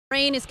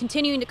Rain is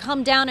continuing to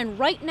come down, and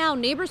right now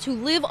neighbors who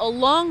live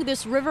along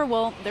this river,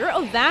 well, they're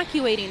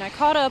evacuating. I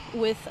caught up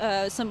with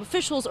some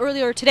officials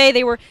earlier today.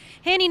 They were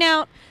handing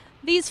out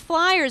these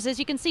flyers. As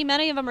you can see,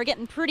 many of them are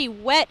getting pretty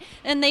wet,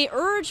 and they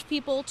urge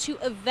people to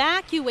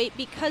evacuate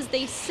because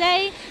they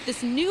say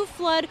this new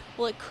flood,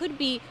 well, it could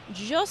be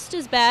just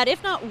as bad,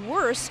 if not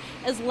worse,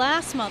 as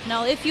last month.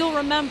 Now, if you'll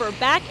remember,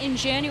 back in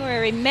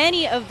January,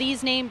 many of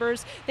these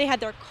neighbors, they had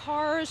their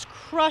cars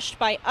crushed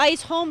by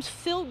ice, homes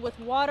filled with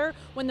water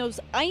when those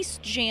ice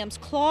jams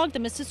clogged the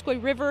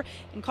Missisquoi River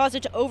and caused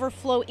it to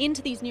overflow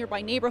into these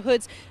nearby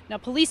neighborhoods. Now,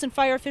 police and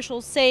fire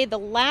officials say the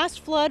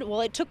last flood,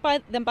 well, it took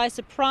them by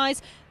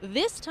surprise.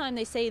 This time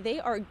they say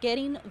they are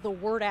getting the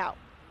word out.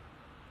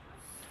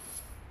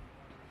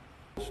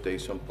 Stay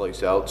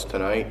someplace else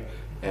tonight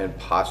and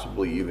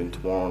possibly even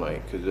tomorrow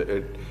night, because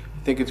I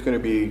think it's going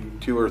to be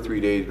 2 or 3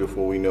 days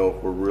before we know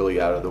if we're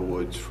really out of the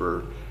woods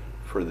for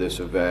this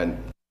event.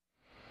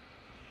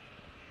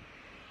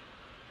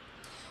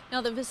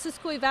 Now, the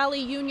Missisquoi Valley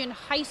Union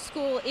High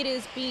School, it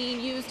is being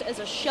used as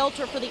a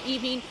shelter for the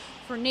evening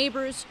for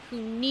neighbors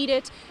who need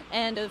it,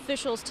 and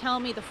officials tell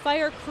me the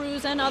fire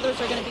crews and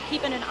others are going to be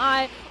keeping an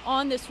eye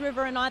on this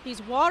river and at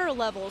these water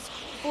levels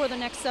for the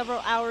next several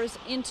hours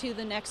into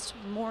the next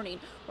morning.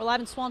 We're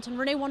live in Swanton.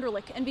 Renee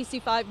Wunderlich,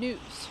 NBC5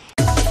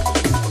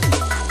 News.